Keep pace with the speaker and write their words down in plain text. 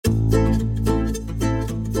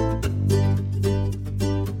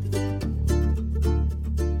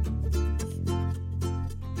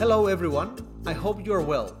everyone, I hope you are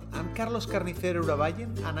well. I'm Carlos Carnicero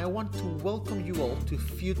Urabayen and I want to welcome you all to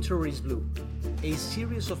Future is Blue, a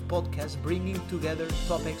series of podcasts bringing together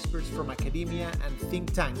top experts from academia and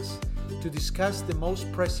think tanks to discuss the most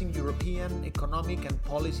pressing European economic and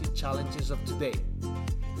policy challenges of today.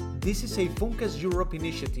 This is a Funcas Europe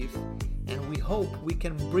initiative and we hope we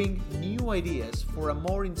can bring new ideas for a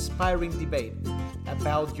more inspiring debate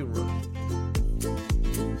about Europe.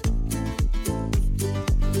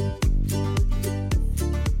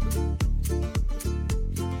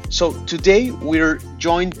 So today we're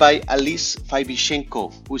joined by Alice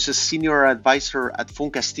Faibishenko, who is a senior advisor at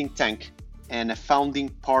Funcas Think Tank and a founding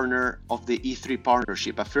partner of the E3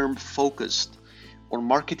 Partnership, a firm focused on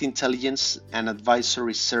market intelligence and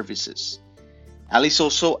advisory services. Alice is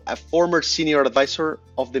also a former senior advisor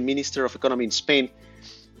of the Minister of Economy in Spain.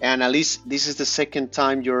 And Alice, this is the second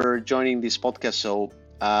time you're joining this podcast, so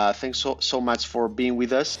thanks so much for being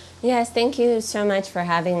with us. Yes, thank you so much for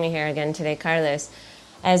having me here again today, Carlos.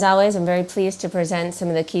 As always, I'm very pleased to present some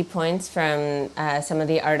of the key points from some of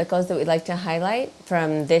the articles that we'd like to highlight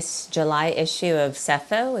from this July issue of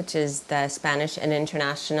CEFA, which is the Spanish and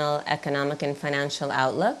International Economic and Financial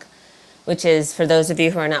Outlook, which is, for those of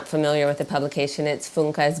you who are not familiar with the publication, it's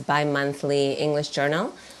Funcas bi-monthly English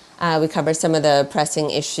journal. We cover some of the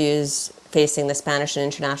pressing issues facing the Spanish and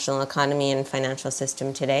international economy and financial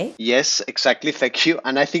system today. Yes, exactly. Thank you.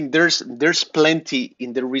 And I think there's plenty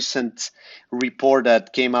in the recent report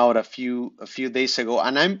that came out a few days ago.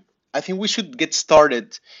 And I think we should get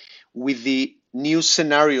started with the new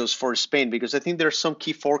scenarios for Spain, because I think there are some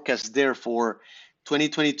key forecasts there for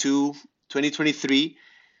 2022, 2023.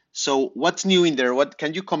 So what's new in there? What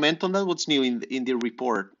can you comment on that? What's new in the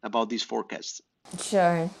report about these forecasts?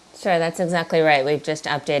 Sure, that's exactly right. We've just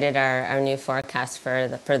updated our new forecast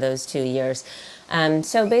for those 2 years.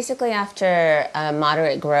 So basically, after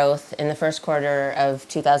moderate growth in the first quarter of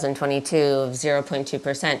 2022 of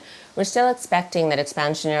 0.2%, we're still expecting that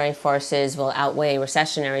expansionary forces will outweigh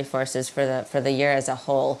recessionary forces for the year as a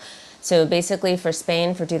whole. So basically, for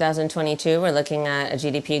Spain for 2022, we're looking at a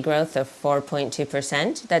GDP growth of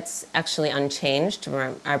 4.2%. That's actually unchanged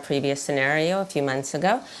from our previous scenario a few months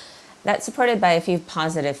ago. That's supported by a few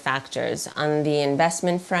positive factors on the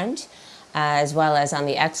investment front, as well as on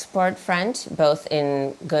the export front, both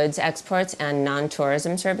in goods exports and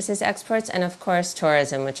non-tourism services exports, and of course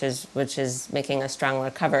tourism, which is making a strong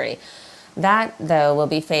recovery. That, though, will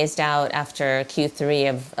be phased out after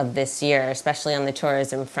Q3 of this year, especially on the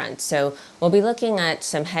tourism front. So we'll be looking at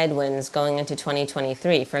some headwinds going into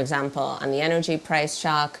 2023, for example, on the energy price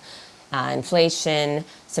shock, inflation,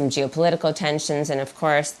 some geopolitical tensions, and of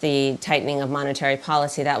course the tightening of monetary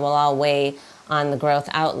policy that will all weigh on the growth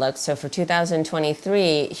outlook. So for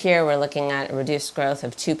 2023, here we're looking at a reduced growth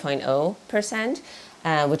of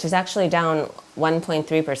 2.0%, which is actually down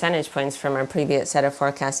 1.3 percentage points from our previous set of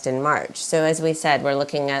forecasts in March. So as we said, we're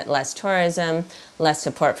looking at less tourism, less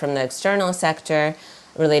support from the external sector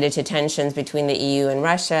related to tensions between the EU and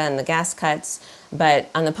Russia and the gas cuts. But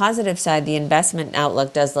on the positive side, the investment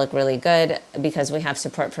outlook does look really good because we have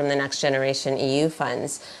support from the Next Generation EU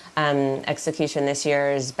funds. Execution this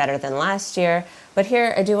year is better than last year. But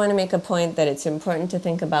here, I do want to make a point that it's important to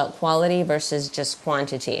think about quality versus just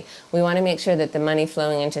quantity. We want to make sure that the money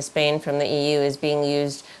flowing into Spain from the EU is being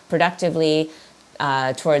used productively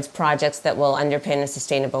towards projects that will underpin a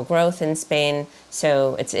sustainable growth in Spain.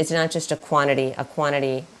 So it's not just a quantity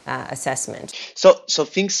assessment. So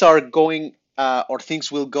things are going, or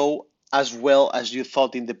things will go as well as you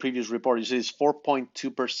thought in the previous report. You said it's 4.2%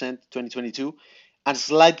 2022, and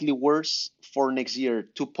slightly worse for next year,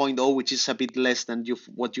 2.0, which is a bit less than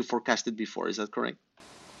what you forecasted before. Is that correct?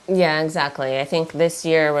 Yeah, exactly. I think this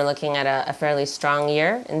year we're looking at a fairly strong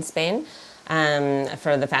year in Spain.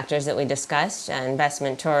 For the factors that we discussed,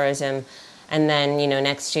 investment, tourism, and then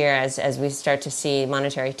next year as we start to see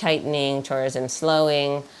monetary tightening, tourism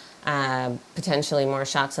slowing, potentially more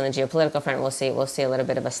shocks on the geopolitical front, we'll see a little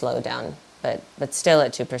bit of a slowdown, but still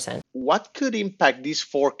at 2%. What could impact these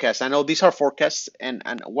forecasts? I know these are forecasts, and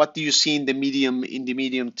what do you see in the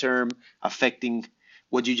medium term affecting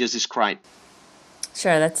what you just described?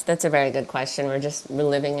 Sure, that's a very good question. We're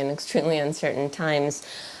living in extremely uncertain times.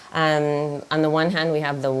 On the one hand, we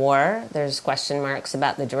have the war. There's question marks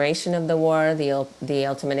about the duration of the war, the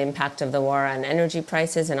ultimate impact of the war on energy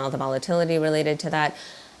prices and all the volatility related to that.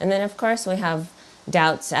 And then, of course, we have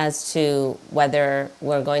doubts as to whether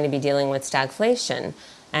we're going to be dealing with stagflation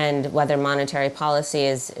and whether monetary policy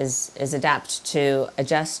is adapted to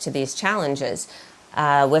adjust to these challenges.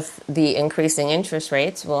 With the increasing interest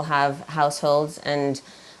rates, we'll have households and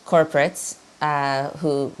corporates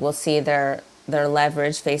who will see their their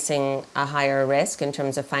leverage facing a higher risk in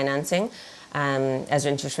terms of financing. As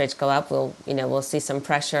interest rates go up, we'll see some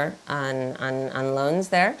pressure on loans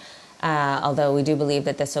there. Although we do believe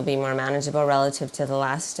that this will be more manageable relative to the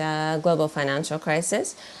last global financial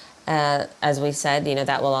crisis. As we said,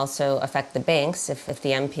 that will also affect the banks if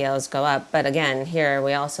the NPLs go up. But again, here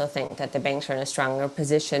we also think that the banks are in a stronger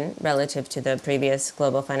position relative to the previous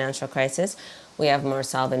global financial crisis. We have more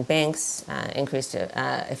solvent banks, increased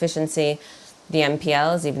efficiency. The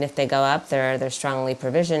NPLs, even if they go up, they're strongly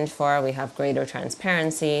provisioned for. We have greater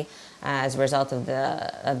transparency as a result of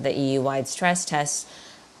the EU-wide stress tests.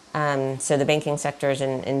 So the banking sector is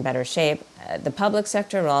in better shape. The public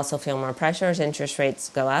sector will also feel more pressure as interest rates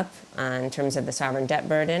go up in terms of the sovereign debt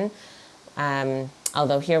burden.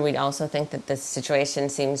 Although here we'd also think that this situation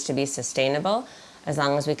seems to be sustainable as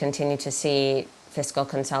long as we continue to see fiscal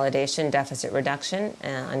consolidation, deficit reduction,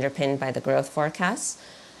 underpinned by the growth forecasts.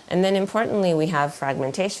 And then importantly, we have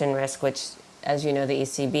fragmentation risk, which, as you know, the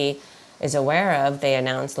ECB is aware of. They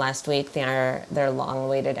announced last week their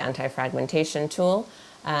long-awaited anti-fragmentation tool.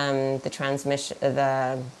 The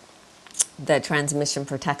transmission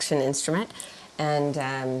protection instrument,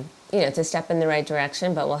 and it's a step in the right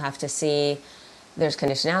direction, but we'll have to see. There's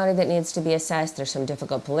conditionality that needs to be assessed. There's some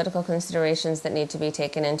difficult political considerations that need to be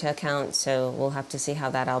taken into account, so we'll have to see how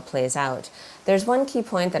that all plays out. There's one key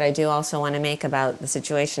point that I do also want to make about the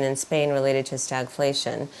situation in Spain related to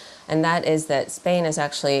stagflation, and that is that Spain is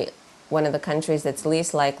actually one of the countries that's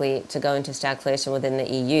least likely to go into stagflation within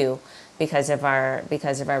the EU because of our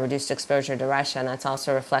reduced exposure to Russia, and that's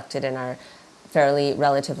also reflected in our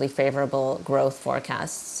relatively favorable growth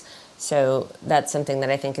forecasts. So that's something that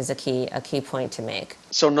I think is a key point to make.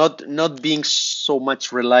 So not being so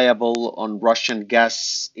much reliable on Russian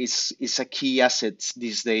gas is a key asset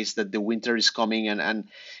these days, that the winter is coming and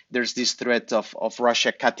there's this threat of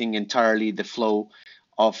Russia cutting entirely the flow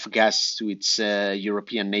of gas to its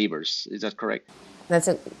European neighbors. Is that correct?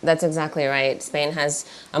 That's exactly right. Spain has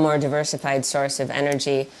a more diversified source of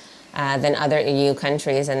energy than other EU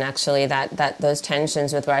countries, and actually that those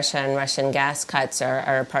tensions with Russia and Russian gas cuts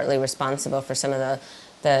are partly responsible for some of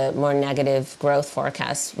the more negative growth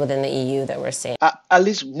forecasts within the EU that we're seeing.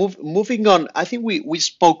 Alice, moving on, I think we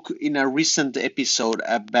spoke in a recent episode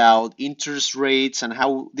about interest rates and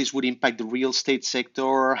how this would impact the real estate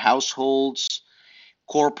sector, households,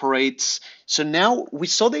 corporates. So now we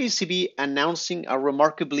saw the ECB announcing a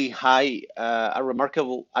remarkably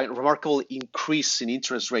remarkable increase in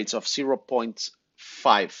interest rates of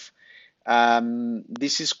 0.5.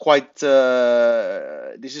 This is quite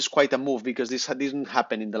a move, because this didn't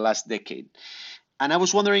happen in the last decade. And I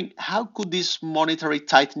was wondering, how could this monetary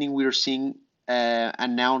tightening we are seeing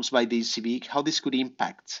announced by the ECB, how this could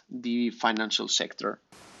impact the financial sector?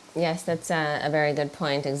 Yes, that's a very good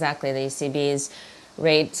point. Exactly, the ECB's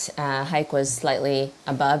rate hike was slightly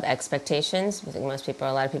above expectations. I think a lot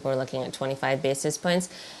of people are looking at 25 basis points.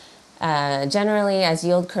 Generally, as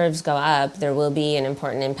yield curves go up, there will be an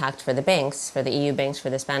important impact for the banks, for the EU banks, for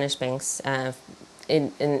the Spanish banks. On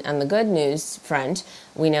the good news front,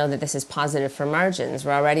 we know that this is positive for margins.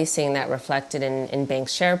 We're already seeing that reflected in bank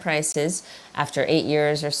share prices. After 8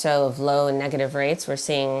 years or so of low and negative rates, we're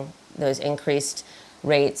seeing those increased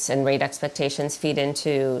rates and rate expectations feed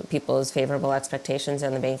into people's favorable expectations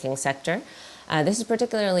in the banking sector. This is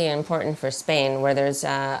particularly important for Spain, where there's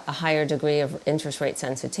a higher degree of interest rate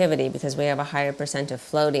sensitivity because we have a higher percent of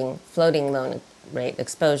floating loan rate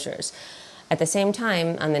exposures. At the same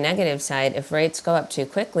time, on the negative side, if rates go up too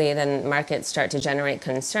quickly, then markets start to generate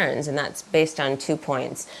concerns, and that's based on 2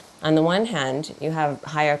 points. On the one hand, you have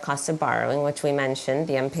higher costs of borrowing, which we mentioned.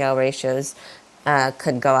 The NPL ratios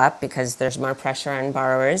could go up because there's more pressure on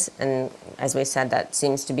borrowers, and as we said, that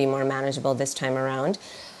seems to be more manageable this time around.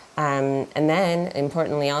 And then,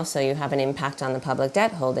 importantly also, you have an impact on the public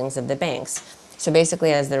debt holdings of the banks. So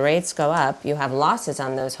basically, as the rates go up, you have losses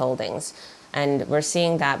on those holdings. And we're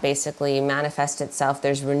seeing that basically manifest itself.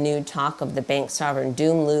 There's renewed talk of the bank sovereign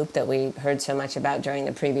doom loop that we heard so much about during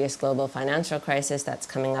the previous global financial crisis. That's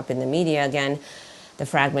coming up in the media again. The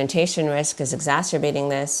fragmentation risk is exacerbating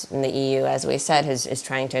this, and the EU, as we said, is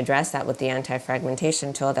trying to address that with the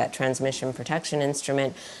anti-fragmentation tool, that transmission protection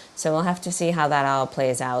instrument. So we'll have to see how that all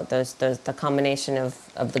plays out, the combination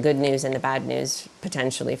of the good news and the bad news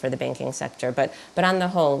potentially for the banking sector. But on the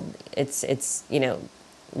whole, it's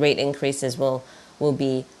rate increases will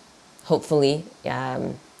be hopefully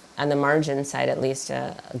on the margin side at least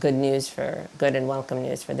good and welcome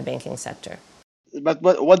news for the banking sector. But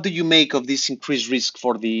what do you make of this increased risk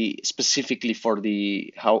specifically for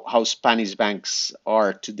how Spanish banks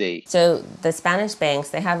are today? So the Spanish banks,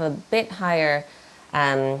 they have a bit higher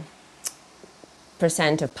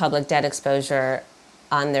percent of public debt exposure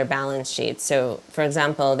on their balance sheet. So, for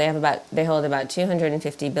example, they hold about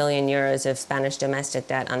 250 billion euros of Spanish domestic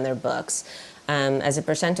debt on their books. As a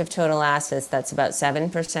percent of total assets, that's about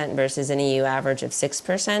 7% versus an EU average of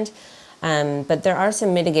 6%. But there are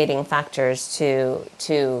some mitigating factors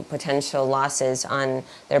to potential losses on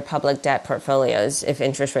their public debt portfolios if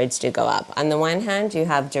interest rates do go up. On the one hand, you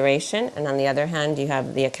have duration, and on the other hand, you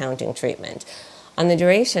have the accounting treatment. On the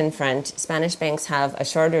duration front, Spanish banks have a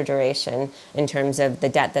shorter duration in terms of the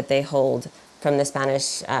debt that they hold from the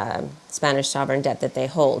Spanish sovereign debt that they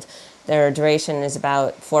hold. Their duration is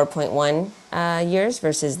about 4.1 years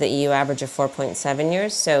versus the EU average of 4.7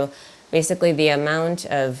 years. So basically the amount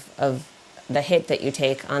of the hit that you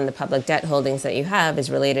take on the public debt holdings that you have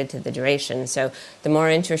is related to the duration. So the more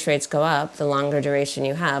interest rates go up, the longer duration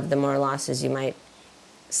you have, the more losses you might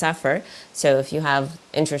suffer. So if you have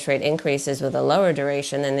interest rate increases with a lower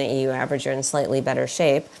duration than the EU average, you're in slightly better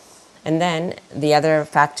shape. And then the other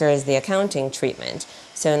factor is the accounting treatment.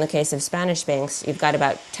 So in the case of Spanish banks, you've got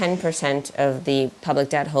about 10% of the public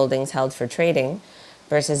debt holdings held for trading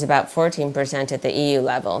versus about 14% at the EU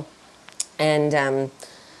level. And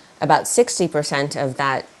about 60% of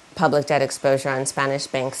that public debt exposure on Spanish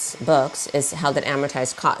banks' books is held at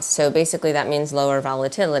amortized cost. So basically that means lower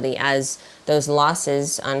volatility. As those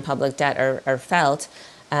losses on public debt are felt,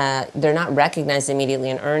 they're not recognized immediately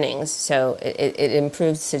in earnings. So it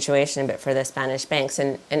improves the situation a bit for the Spanish banks.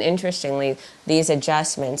 And interestingly, these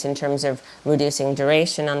adjustments in terms of reducing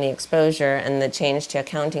duration on the exposure and the change to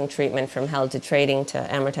accounting treatment from held to trading to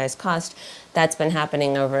amortized cost, that's been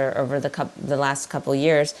happening over the last couple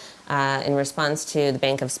years in response to the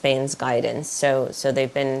Bank of Spain's guidance. So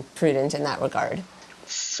they've been prudent in that regard.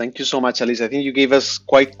 Thank you so much, Alice. I think you gave us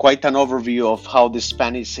quite an overview of how the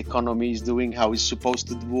Spanish economy is doing, how it's supposed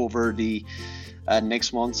to do over the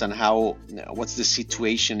next months, and what's the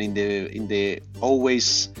situation in the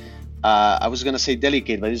always. I was going to say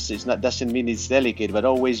delicate, but it's not. Doesn't mean it's delicate. But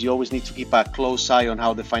you always need to keep a close eye on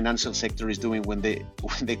how the financial sector is doing when the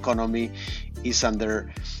economy is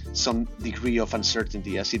under some degree of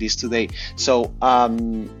uncertainty, as it is today. So,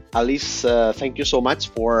 Alice, thank you so much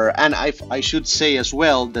and I should say as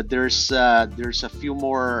well that there's a few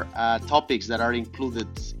more topics that are included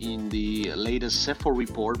in the latest CEFO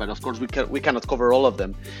report, but of course we cannot cover all of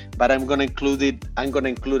them. But I'm going to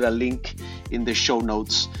include a link in the show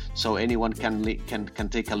notes so anyone can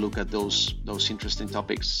take a look at those interesting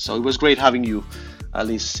topics. So it was great having you,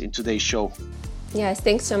 Alice, in today's show. Yes,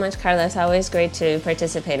 thanks so much, Carlos. Always great to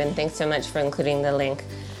participate, and thanks so much for including the link.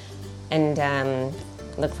 And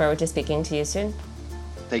look forward to speaking to you soon.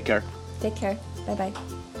 Take care. Take care. Bye-bye.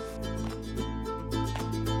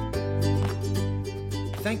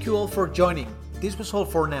 Thank you all for joining. This was all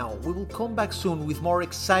for now. We will come back soon with more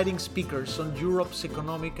exciting speakers on Europe's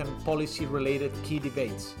economic and policy-related key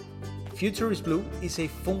debates. Future is Blue is a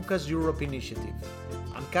Funcas Europe initiative.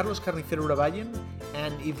 I'm Carlos Carnicero Urabayen,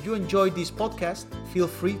 and if you enjoyed this podcast, feel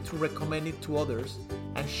free to recommend it to others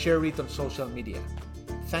and share it on social media.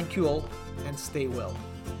 Thank you all, and stay well.